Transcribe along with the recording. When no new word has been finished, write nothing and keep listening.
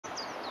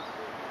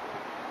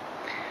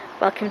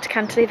Welcome to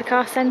Cantilever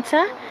Car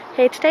Centre.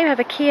 Here today we have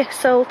a Kia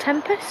Soul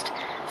Tempest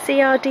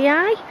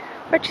CRDI,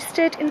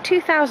 registered in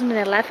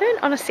 2011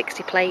 on a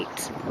 60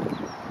 plate.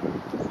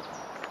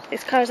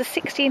 This car has a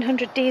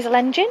 1600 diesel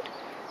engine.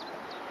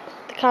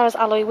 The car has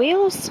alloy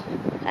wheels,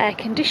 air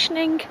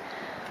conditioning,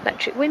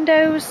 electric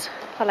windows,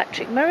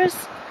 electric mirrors.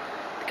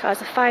 The car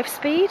has a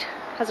 5-speed,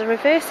 has a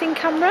reversing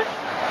camera,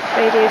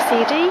 radio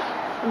CD,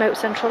 remote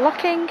central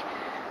locking,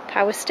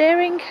 power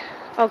steering,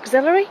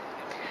 auxiliary,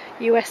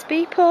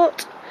 USB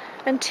port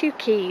and 2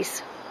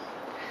 keys.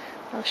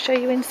 I'll show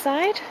you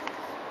inside.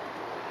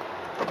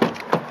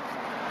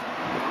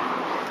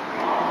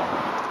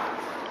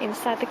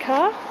 Inside the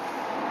car,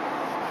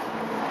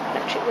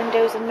 electric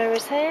windows and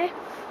mirrors here,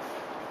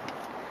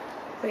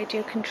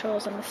 radio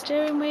controls on the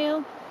steering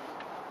wheel,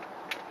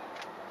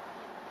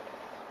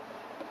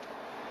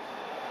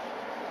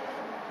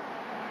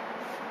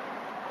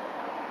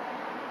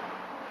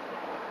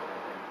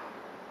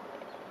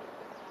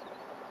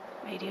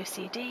 radio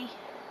CD,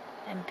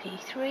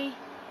 MP3,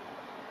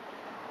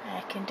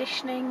 air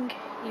conditioning,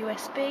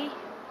 USB,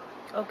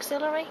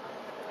 auxiliary,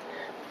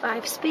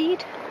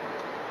 5-speed,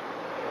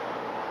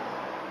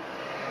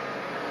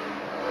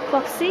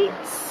 cloth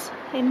seats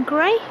in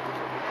grey,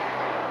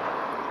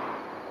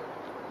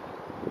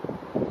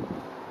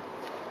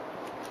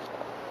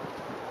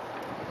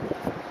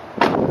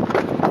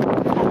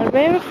 at the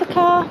rear of the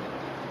car,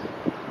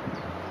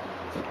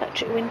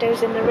 electric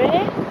windows in the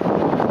rear,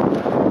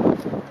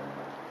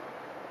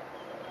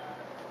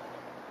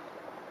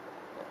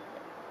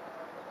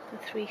 the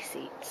 3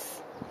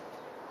 seats.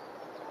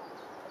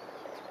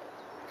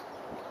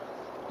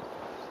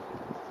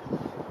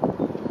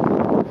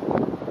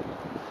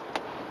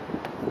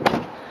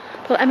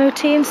 We'll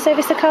MOT and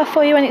service the car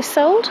for you when it's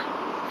sold.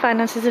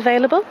 Finance is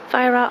available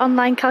via our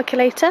online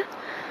calculator.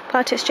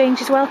 Part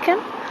exchange is welcome.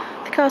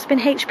 The car's been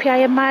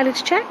HPI and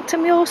mileage checked,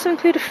 and we also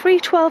include a free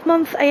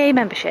 12-month AA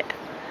membership.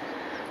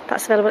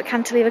 That's available at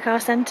Cantilever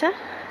Car Centre,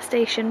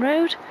 Station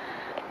Road,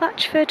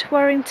 Latchford,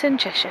 Warrington,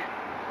 Cheshire.